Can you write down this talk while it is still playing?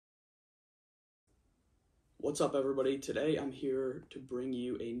What's up, everybody? Today I'm here to bring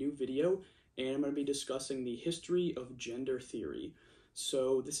you a new video, and I'm going to be discussing the history of gender theory.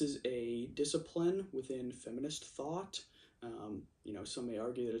 So this is a discipline within feminist thought. Some may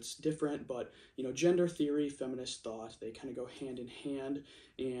argue that it's different, but gender theory, feminist thought, they kind of go hand in hand,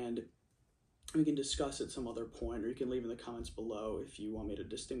 and we can discuss at some other point, or you can leave in the comments below if you want me to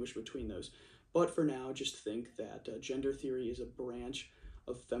distinguish between those. But for now, just think that gender theory is a branch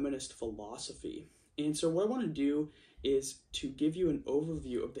of feminist philosophy. And so what I want to do is to give you an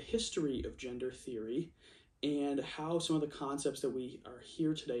overview of the history of gender theory and how some of the concepts that we are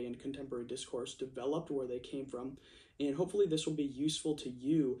here today in contemporary discourse developed, where they came from, and hopefully this will be useful to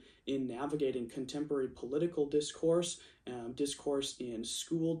you in navigating contemporary political discourse, discourse in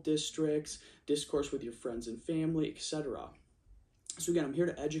school districts, discourse with your friends and family, etc. So again, I'm here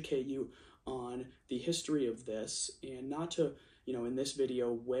to educate you on the history of this, and not to, in this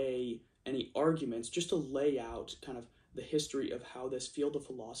video, weigh any arguments, just to lay out kind of the history of how this field of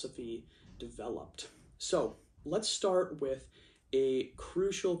philosophy developed. So let's start with a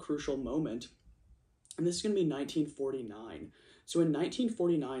crucial moment, and this is going to be 1949. So in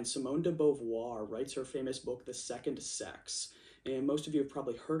 1949, Simone de Beauvoir writes her famous book, The Second Sex, and most of you have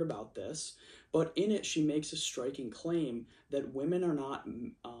probably heard about this, but in it she makes a striking claim that women are not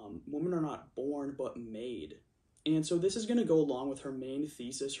born but made. And so this is going to go along with her main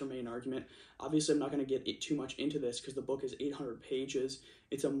thesis, her main argument. Obviously, I'm not going to get too much into this because the book is 800 pages.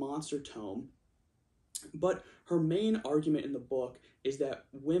 It's a monster tome. But her main argument in the book is that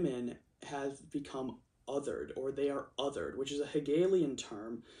women have become othered, or they are othered, which is a Hegelian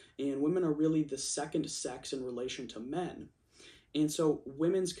term, and women are really the second sex in relation to men. And so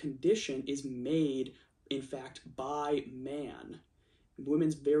women's condition is made, in fact, by man.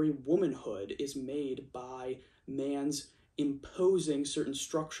 Women's very womanhood is made by man's imposing certain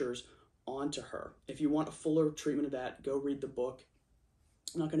structures onto her. If you want a fuller treatment of that, go read the book.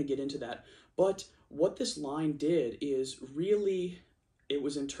 I'm not going to get into that. But what this line did is really, it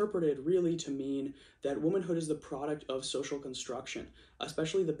was interpreted really to mean that womanhood is the product of social construction,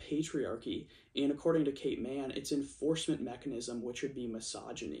 especially the patriarchy, and according to Kate Manne, its enforcement mechanism, which would be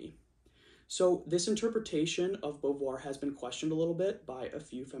misogyny. So this interpretation of Beauvoir has been questioned a little bit by a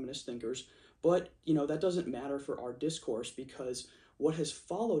few feminist thinkers, but that doesn't matter for our discourse, because what has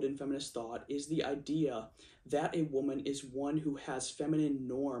followed in feminist thought is the idea that a woman is one who has feminine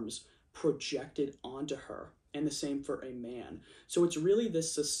norms projected onto her, and the same for a man. So it's really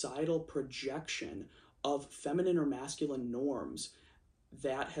this societal projection of feminine or masculine norms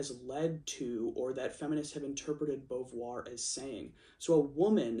that has led to, or that feminists have interpreted Beauvoir as saying. So a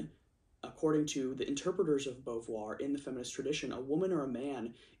woman, according to the interpreters of Beauvoir in the feminist tradition, a woman or a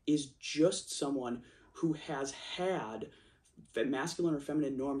man is just someone who has had masculine or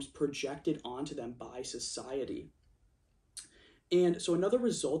feminine norms projected onto them by society. And so another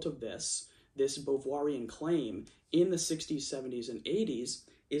result of this Beauvoirian claim in the 60s, 70s, and 80s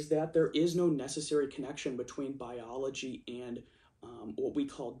is that there is no necessary connection between biology and what we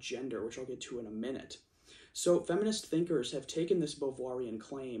call gender, which I'll get to in a minute. So feminist thinkers have taken this Beauvoirian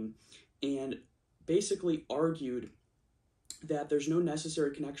claim and basically argued that there's no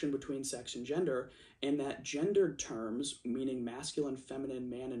necessary connection between sex and gender, and that gendered terms, meaning masculine, feminine,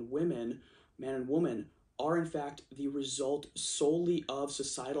 man and woman, are in fact the result solely of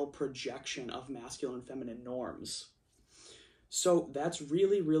societal projection of masculine and feminine norms. So that's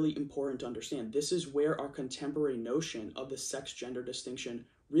really, really important to understand. This is where our contemporary notion of the sex-gender distinction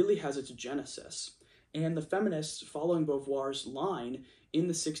really has its genesis. And the feminists, following Beauvoir's line in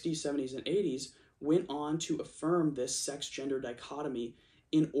the 60s, 70s, and 80s, went on to affirm this sex-gender dichotomy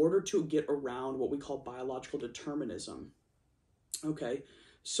in order to get around what we call biological determinism. Okay,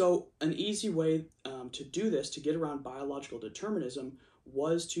 so an easy way to do this, to get around biological determinism,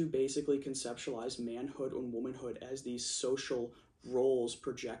 was to basically conceptualize manhood and womanhood as these social roles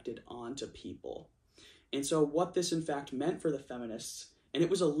projected onto people. And so what this in fact meant for the feminists, and it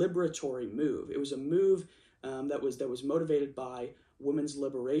was a liberatory move. It was a move that was motivated by women's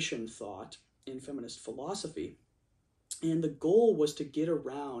liberation thought in feminist philosophy. And the goal was to get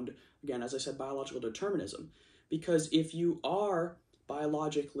around, again, as I said, biological determinism. Because if you are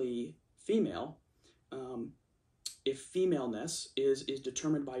biologically female, if femaleness is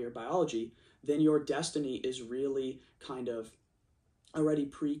determined by your biology, then your destiny is really kind of already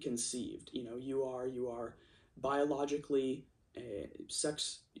preconceived. You are biologically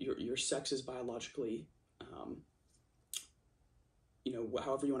your sex is biologically,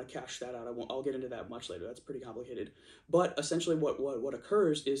 however you want to cash that out. I'll get into that much later. That's pretty complicated. But essentially what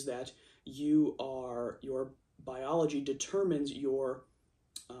occurs is that your biology determines your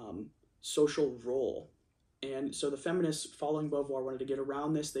social role. And so the feminists following Beauvoir wanted to get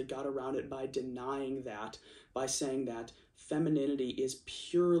around this. They got around it by denying that, by saying that femininity is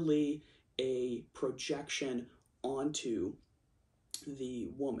purely a projection onto the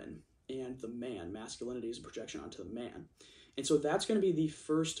woman and the man. Masculinity is a projection onto the man. And so that's going to be the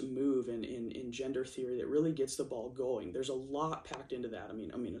first move in gender theory that really gets the ball going. There's a lot packed into that. I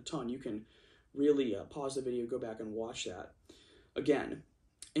mean, a ton. You can really pause the video, go back and watch that again.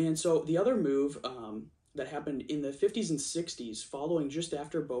 And so the other move that happened in the 50s and 60s, following just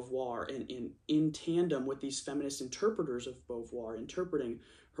after Beauvoir, and in tandem with these feminist interpreters of Beauvoir interpreting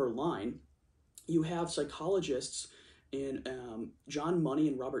her line, you have psychologists in John Money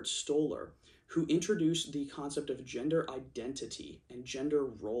and Robert Stoller, who introduced the concept of gender identity and gender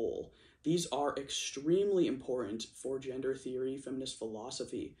role. These are extremely important for gender theory, feminist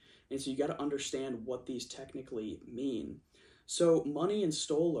philosophy, and so you got to understand what these technically mean. So Money and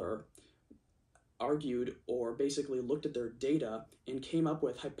Stoller argued, or basically looked at their data and came up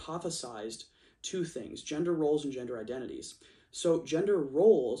with, hypothesized two things: gender roles and gender identities. So gender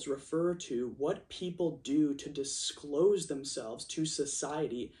roles refer to what people do to disclose themselves to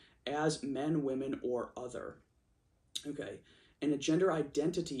society as men, women, or other. Okay, and a gender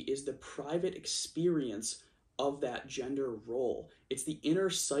identity is the private experience of that gender role. It's the inner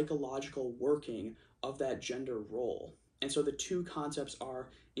psychological working of that gender role. And so the two concepts are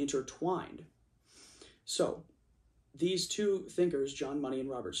intertwined. So these two thinkers, John Money and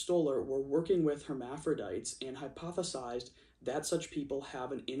Robert Stoller, were working with hermaphrodites and hypothesized that such people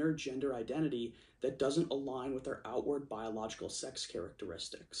have an inner gender identity that doesn't align with their outward biological sex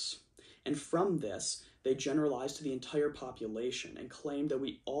characteristics. And from this, they generalized to the entire population and claimed that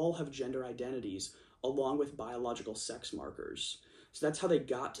we all have gender identities along with biological sex markers. So that's how they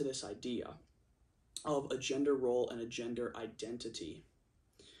got to this idea of a gender role and a gender identity.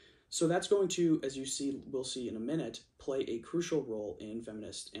 So that's going to, as we'll see in a minute, play a crucial role in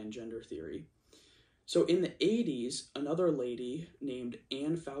feminist and gender theory. So in the 80s, another lady named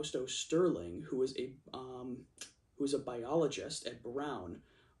Anne Fausto Sterling, who was a biologist at Brown,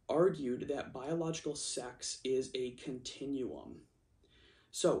 argued that biological sex is a continuum.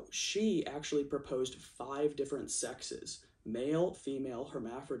 So she actually proposed 5 different sexes: male, female,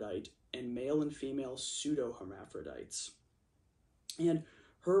 hermaphrodite, and male and female pseudo-hermaphrodites. And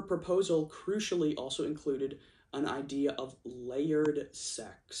her proposal crucially also included an idea of layered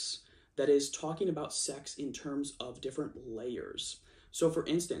sex, that is, talking about sex in terms of different layers. So for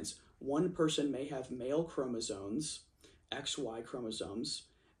instance, one person may have male chromosomes, XY chromosomes,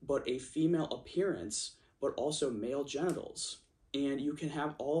 but a female appearance, but also male genitals. And you can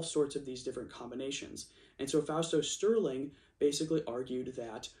have all sorts of these different combinations. And so Fausto Sterling basically argued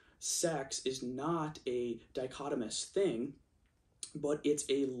that sex is not a dichotomous thing, but it's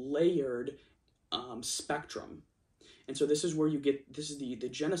a layered spectrum. And so this is where this is the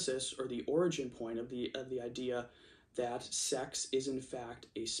genesis, or the origin point of the idea that sex is in fact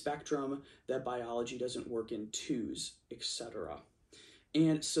a spectrum, that biology doesn't work in twos, etc.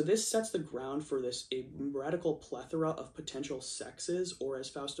 And so this sets the ground for a radical plethora of potential sexes, or as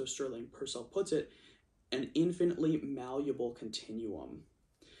Fausto Sterling herself puts it, an infinitely malleable continuum.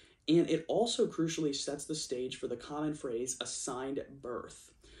 And it also crucially sets the stage for the common phrase assigned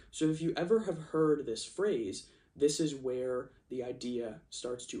birth. So if you ever have heard this phrase, this is where the idea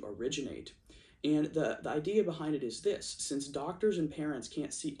starts to originate. And the idea behind it is this: since doctors and parents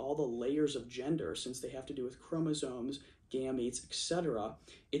can't see all the layers of gender, since they have to do with chromosomes, gametes, etc.,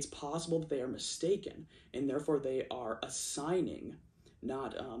 it's possible that they are mistaken, and therefore they are assigning,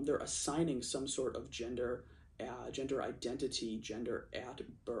 they're assigning some sort of gender identity, gender at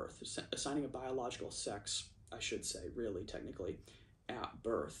birth, assigning a biological sex, I should say, really, technically, at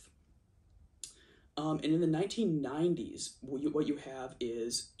birth. And in the 1990s, what you have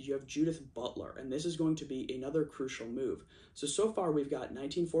Judith Butler, and this is going to be another crucial move. So far we've got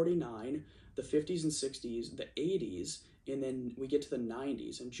 1949, the 50s and 60s, the 80s, and then we get to the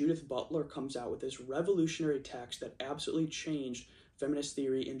 90s, and Judith Butler comes out with this revolutionary text that absolutely changed feminist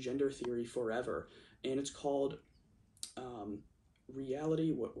theory and gender theory forever. And it's called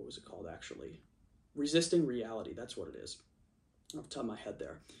Reality. What was it called, actually? Resisting Reality. That's what it is. Off the top of my head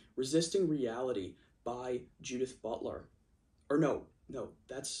there. Resisting Reality by Judith Butler. Or no,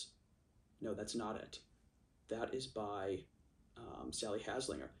 that's not it. That is by Sally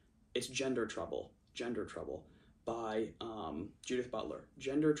Haslinger. It's Gender Trouble by Judith Butler.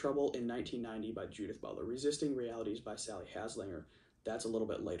 Gender Trouble in 1990 by Judith Butler. Resisting Realities by Sally Haslinger. That's a little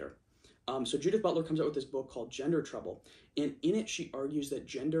bit later. So Judith Butler comes out with this book called Gender Trouble, and in it she argues that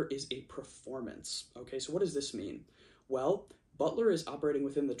gender is a performance. Okay, so what does this mean? Well, Butler is operating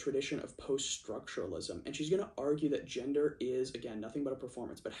within the tradition of post-structuralism, and she's going to argue that gender is, again, nothing but a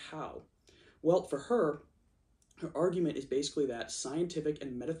performance. But how? Well, for her argument is basically that scientific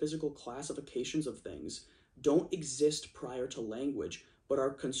and metaphysical classifications of things don't exist prior to language, but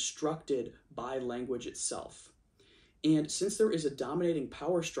are constructed by language itself. And since there is a dominating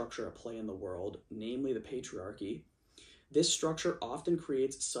power structure at play in the world, namely the patriarchy, this structure often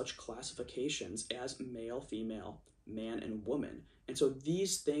creates such classifications as male, female, man, and woman. And so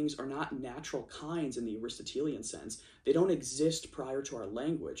these things are not natural kinds in the Aristotelian sense. They don't exist prior to our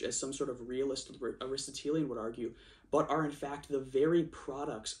language, as some sort of realist Aristotelian would argue, but are in fact the very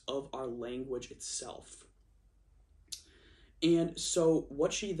products of our language itself. And so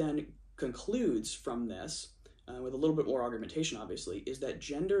what she then concludes from this, with a little bit more argumentation obviously, is that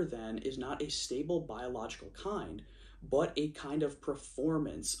gender then is not a stable biological kind, but a kind of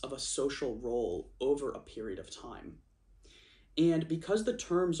performance of a social role over a period of time. And because the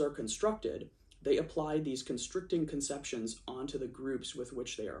terms are constructed, they apply these constricting conceptions onto the groups with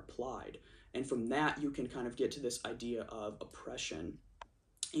which they are applied. And from that, you can kind of get to this idea of oppression.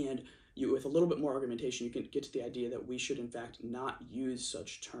 And with a little bit more argumentation, you can get to the idea that we should, in fact, not use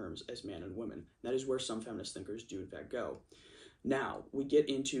such terms as man and women. That is where some feminist thinkers do, in fact, go. Now, we get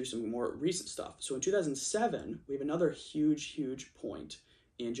into some more recent stuff. So in 2007, we have another huge point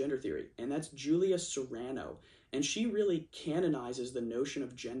in gender theory, and that's Julia Serano. And she really canonizes the notion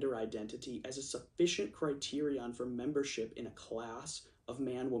of gender identity as a sufficient criterion for membership in a class of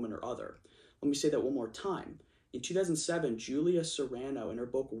man, woman, or other. Let me say that one more time. In 2007, Julia Serano, in her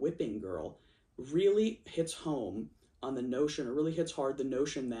book Whipping Girl, really hits home on the notion, or really hits hard the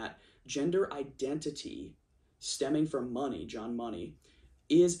notion that gender identity stemming from money, John Money,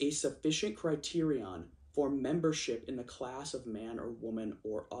 is a sufficient criterion for membership in the class of man or woman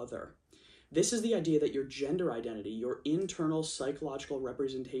or other. This is the idea that your gender identity, your internal psychological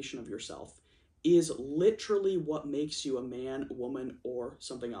representation of yourself, is literally what makes you a man, woman, or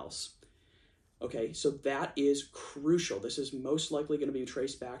something else. Okay, so that is crucial. This is most likely going to be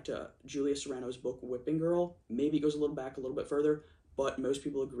traced back to Julia Serano's book, Whipping Girl. Maybe it goes back a little bit further, but most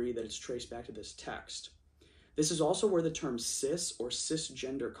people agree that it's traced back to this text. This is also where the term cis or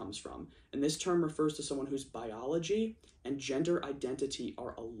cisgender comes from, and this term refers to someone whose biology and gender identity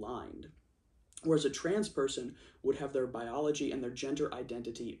are aligned, whereas a trans person would have their biology and their gender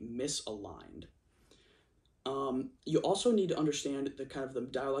identity misaligned. You also need to understand the kind of the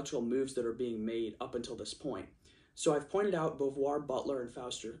dialectical moves that are being made up until this point. So I've pointed out Beauvoir, Butler, and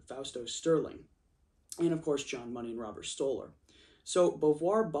Fausto Sterling, and of course John Money and Robert Stoller. So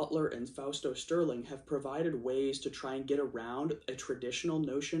Beauvoir, Butler, and Fausto Sterling have provided ways to try and get around a traditional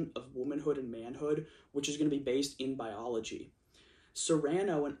notion of womanhood and manhood, which is going to be based in biology.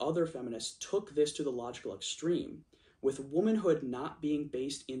 Serano and other feminists took this to the logical extreme, with womanhood not being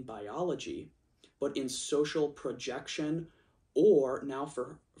based in biology, but in social projection, or now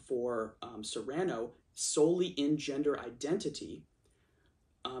for Serano, solely in gender identity.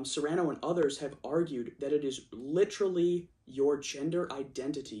 Serano and others have argued that it is literally your gender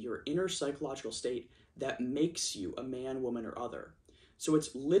identity, your inner psychological state, that makes you a man, woman, or other. So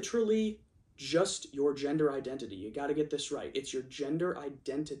it's literally just your gender identity. You got to get this right. It's your gender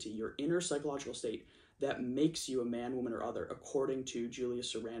identity, your inner psychological state, that makes you a man, woman, or other, according to Julia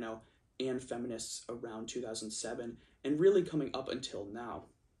Serano and feminists around 2007, and really coming up until now.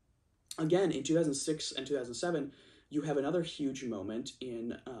 Again, in 2006 and 2007, you have another huge moment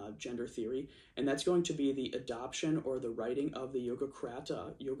in gender theory, and that's going to be the adoption or the writing of the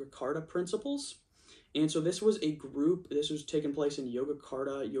Yogyakarta principles. And so this was a group, this was taking place in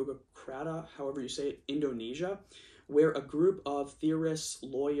Yogyakarta, however you say it, Indonesia, where a group of theorists,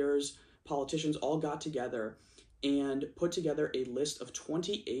 lawyers, politicians all got together and put together a list of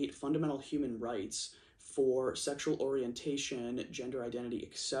 28 fundamental human rights for sexual orientation, gender identity,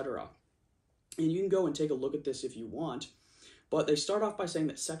 etc. And you can go and take a look at this if you want, but they start off by saying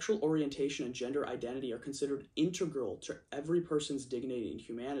that sexual orientation and gender identity are considered integral to every person's dignity and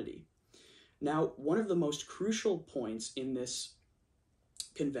humanity. Now, one of the most crucial points in this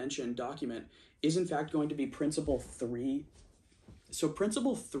convention document is in fact going to be Principle 3. So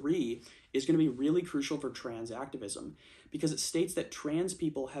Principle 3 is going to be really crucial for trans activism because it states that trans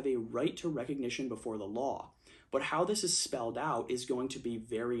people have a right to recognition before the law, but how this is spelled out is going to be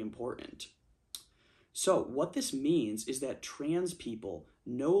very important. So what this means is that trans people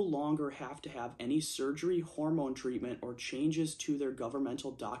no longer have to have any surgery, hormone treatment, or changes to their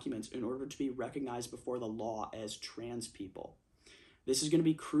governmental documents in order to be recognized before the law as trans people. This is going to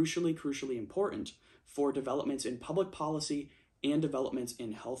be crucially important for developments in public policy and developments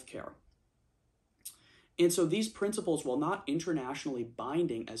in healthcare. And so these principles, while not internationally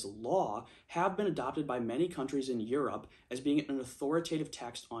binding as law, have been adopted by many countries in Europe as being an authoritative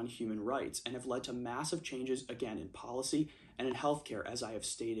text on human rights and have led to massive changes, again, in policy and in healthcare, as I have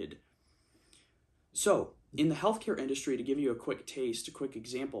stated. So, in the healthcare industry, to give you a quick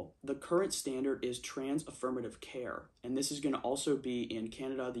example, the current standard is trans affirmative care. And this is going to also be in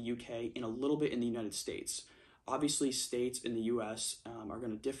Canada, the UK, and a little bit in the United States. Obviously, states in the US are going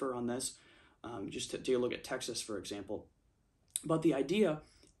to differ on this. Just to take a look at Texas, for example. But the idea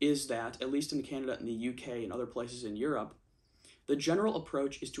is that, at least in Canada and the UK and other places in Europe, the general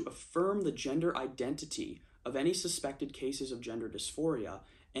approach is to affirm the gender identity of any suspected cases of gender dysphoria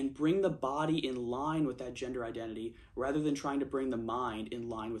and bring the body in line with that gender identity rather than trying to bring the mind in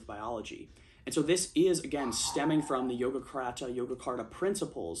line with biology. And so this is, again, stemming from the Yogacarta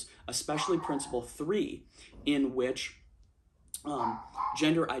principles, especially Principle 3, in which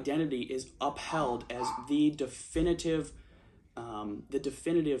gender identity is upheld as the definitive,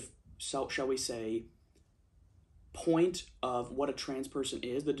 shall we say, point of what a trans person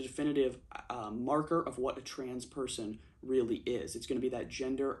is, the definitive marker of what a trans person really is. It's going to be that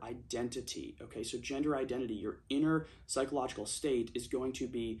gender identity. Okay, so gender identity, your inner psychological state, is going to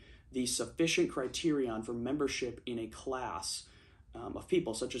be the sufficient criterion for membership in a class of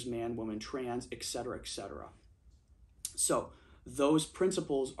people, such as man, woman, trans, etc., etc. So those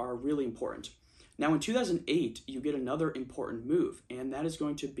principles are really important. Now, in 2008, you get another important move, and that is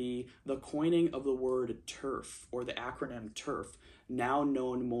going to be the coining of the word TERF, or the acronym TERF, now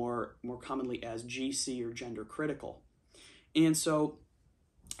known more commonly as GC, or gender critical. And so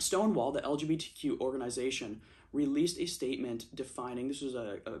Stonewall, the LGBTQ organization, released a statement defining, this was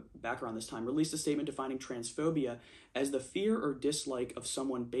a background this time, released a statement defining transphobia as the fear or dislike of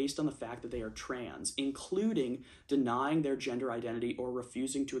someone based on the fact that they are trans, including denying their gender identity or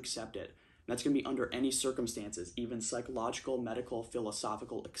refusing to accept it. And that's going to be under any circumstances, even psychological, medical,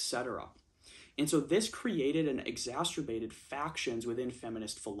 philosophical, etc. And so this created and exacerbated factions within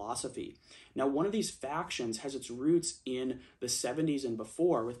feminist philosophy. Now, one of these factions has its roots in the 70s and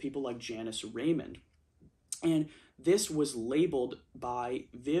before with people like Janice Raymond. And this was labeled by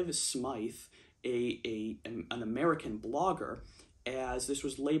Viv Smythe, an American blogger, as this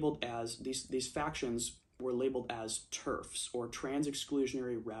was labeled as, these factions were labeled as TERFs, or trans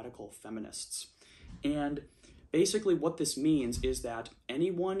exclusionary radical feminists. And basically what this means is that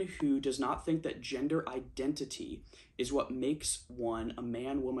anyone who does not think that gender identity is what makes one a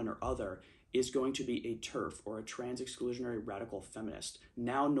man, woman, or other is going to be a TERF, or a trans exclusionary radical feminist,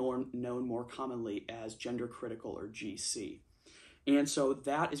 now known more commonly as gender critical, or GC. And so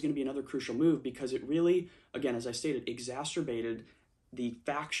that is going to be another crucial move, because it really, again, as I stated, exacerbated the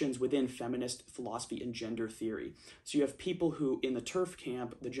factions within feminist philosophy and gender theory. So you have people who, in the TERF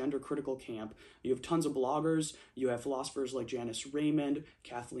camp, the gender critical camp, you have tons of bloggers, you have philosophers like Janice Raymond,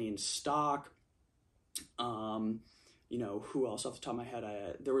 Kathleen Stock, who else off the top of my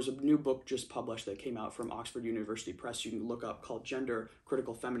head? There was a new book just published that came out from Oxford University Press you can look up, called Gender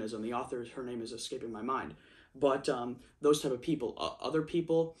Critical Feminism. The author, her name is escaping my mind. But those type of people. Other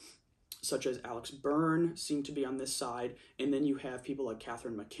people, such as Alex Byrne, seem to be on this side. And then you have people like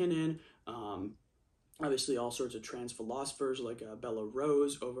Catherine McKinnon, obviously all sorts of trans philosophers like Bella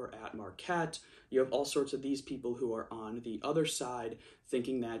Rose over at Marquette. You have all sorts of these people who are on the other side,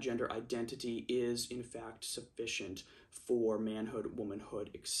 thinking that gender identity is in fact sufficient for manhood, womanhood,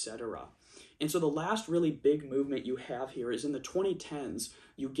 etc. And so the last really big movement you have here is in the 2010s,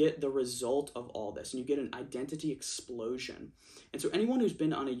 you get the result of all this, and you get an identity explosion. And so anyone who's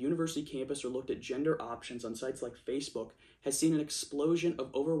been on a university campus or looked at gender options on sites like Facebook has seen an explosion of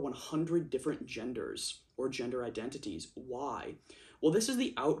over 100 different genders or gender identities. Why? Well, this is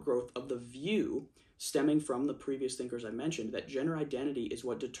the outgrowth of the view stemming from the previous thinkers I mentioned, that gender identity is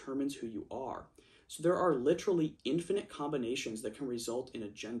what determines who you are. So there are literally infinite combinations that can result in a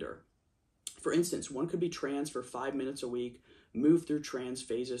gender. For instance, one could be trans for 5 minutes a week, move through trans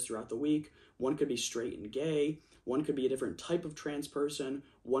phases throughout the week. One could be straight and gay. One could be a different type of trans person.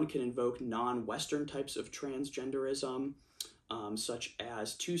 One can invoke non-Western types of transgenderism, such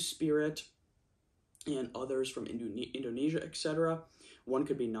as Two-Spirit and others from Indonesia, etc. One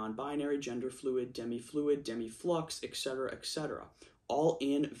could be non-binary, gender fluid, demiflux, etc., etc., all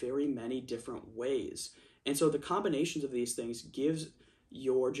in very many different ways. And so the combinations of these things gives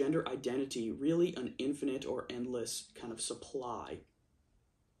your gender identity really an infinite or endless kind of supply.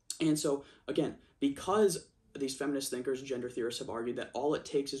 And so, again, because these feminist thinkers, gender theorists have argued that all it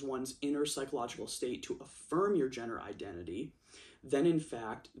takes is one's inner psychological state to affirm your gender identity, then in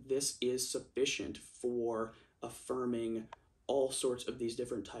fact, this is sufficient for affirming all sorts of these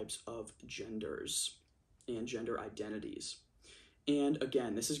different types of genders. and gender identities. And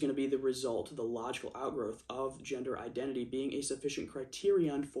again, this is going to be the result, the logical outgrowth of gender identity being a sufficient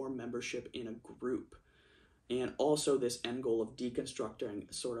criterion for membership in a group. And also this end goal of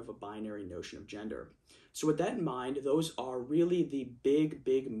deconstructing sort of a binary notion of gender. So with that in mind, those are really the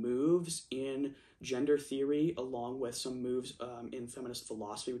big moves in gender theory, along with some moves in feminist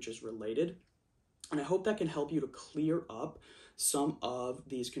philosophy, which is related. And I hope that can help you to clear up some of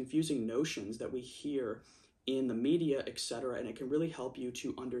these confusing notions that we hear in the media, etc. And it can really help you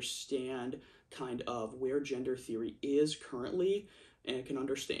to understand kind of where gender theory is currently, and it can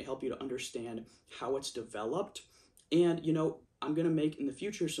help you to understand how it's developed. And, you know, I'm going to make in the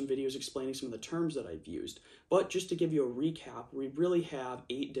future some videos explaining some of the terms that I've used. But just to give you a recap, we really have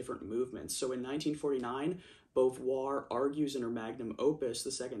 8 different movements. So in 1949, Beauvoir argues in her magnum opus,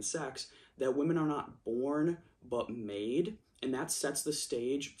 The Second Sex, that women are not born but made, and that sets the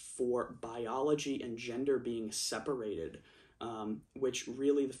stage for biology and gender being separated, which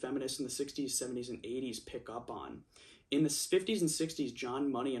really the feminists in the 60s, 70s, and 80s pick up on. In the 50s and 60s,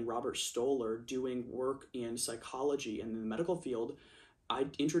 John Money and Robert Stoller, doing work in psychology and in the medical field, I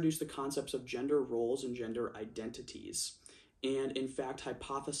introduced the concepts of gender roles and gender identities, and in fact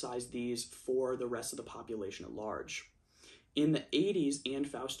hypothesized these for the rest of the population at large. In the 80s, Anne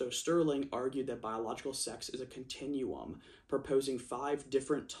Fausto Sterling argued that biological sex is a continuum, proposing 5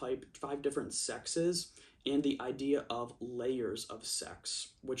 different sexes and the idea of layers of sex,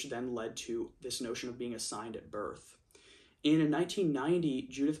 which then led to this notion of being assigned at birth. And in 1990,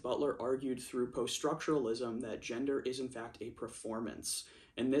 Judith Butler argued through post-structuralism that gender is in fact a performance.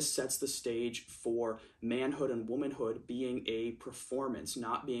 And this sets the stage for manhood and womanhood being a performance,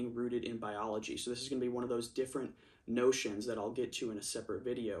 not being rooted in biology. So this is going to be one of those different notions that I'll get to in a separate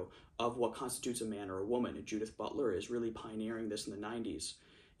video of what constitutes a man or a woman. And Judith Butler is really pioneering this in the 90s.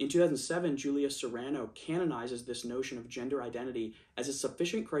 In 2007, Julia Serrano canonizes this notion of gender identity as a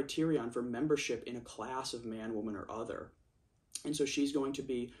sufficient criterion for membership in a class of man, woman, or other. And so she's going to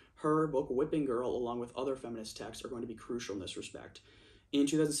be, her book Whipping Girl, along with other feminist texts, are going to be crucial in this respect. In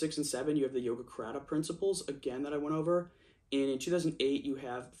 2006 and 2007, you have the Yogakrata principles, again, that I went over. And in 2008, you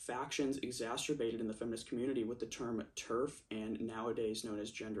have factions exacerbated in the feminist community with the term TERF, and nowadays known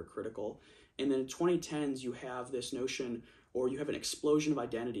as gender critical. And then in 2010s, you have this notion, or you have an explosion of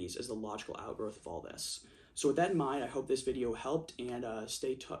identities as the logical outgrowth of all this. So with that in mind, I hope this video helped, and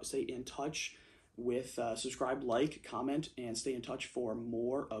stay in touch with subscribe, like, comment, and stay in touch for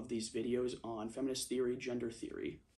more of these videos on feminist theory, gender theory.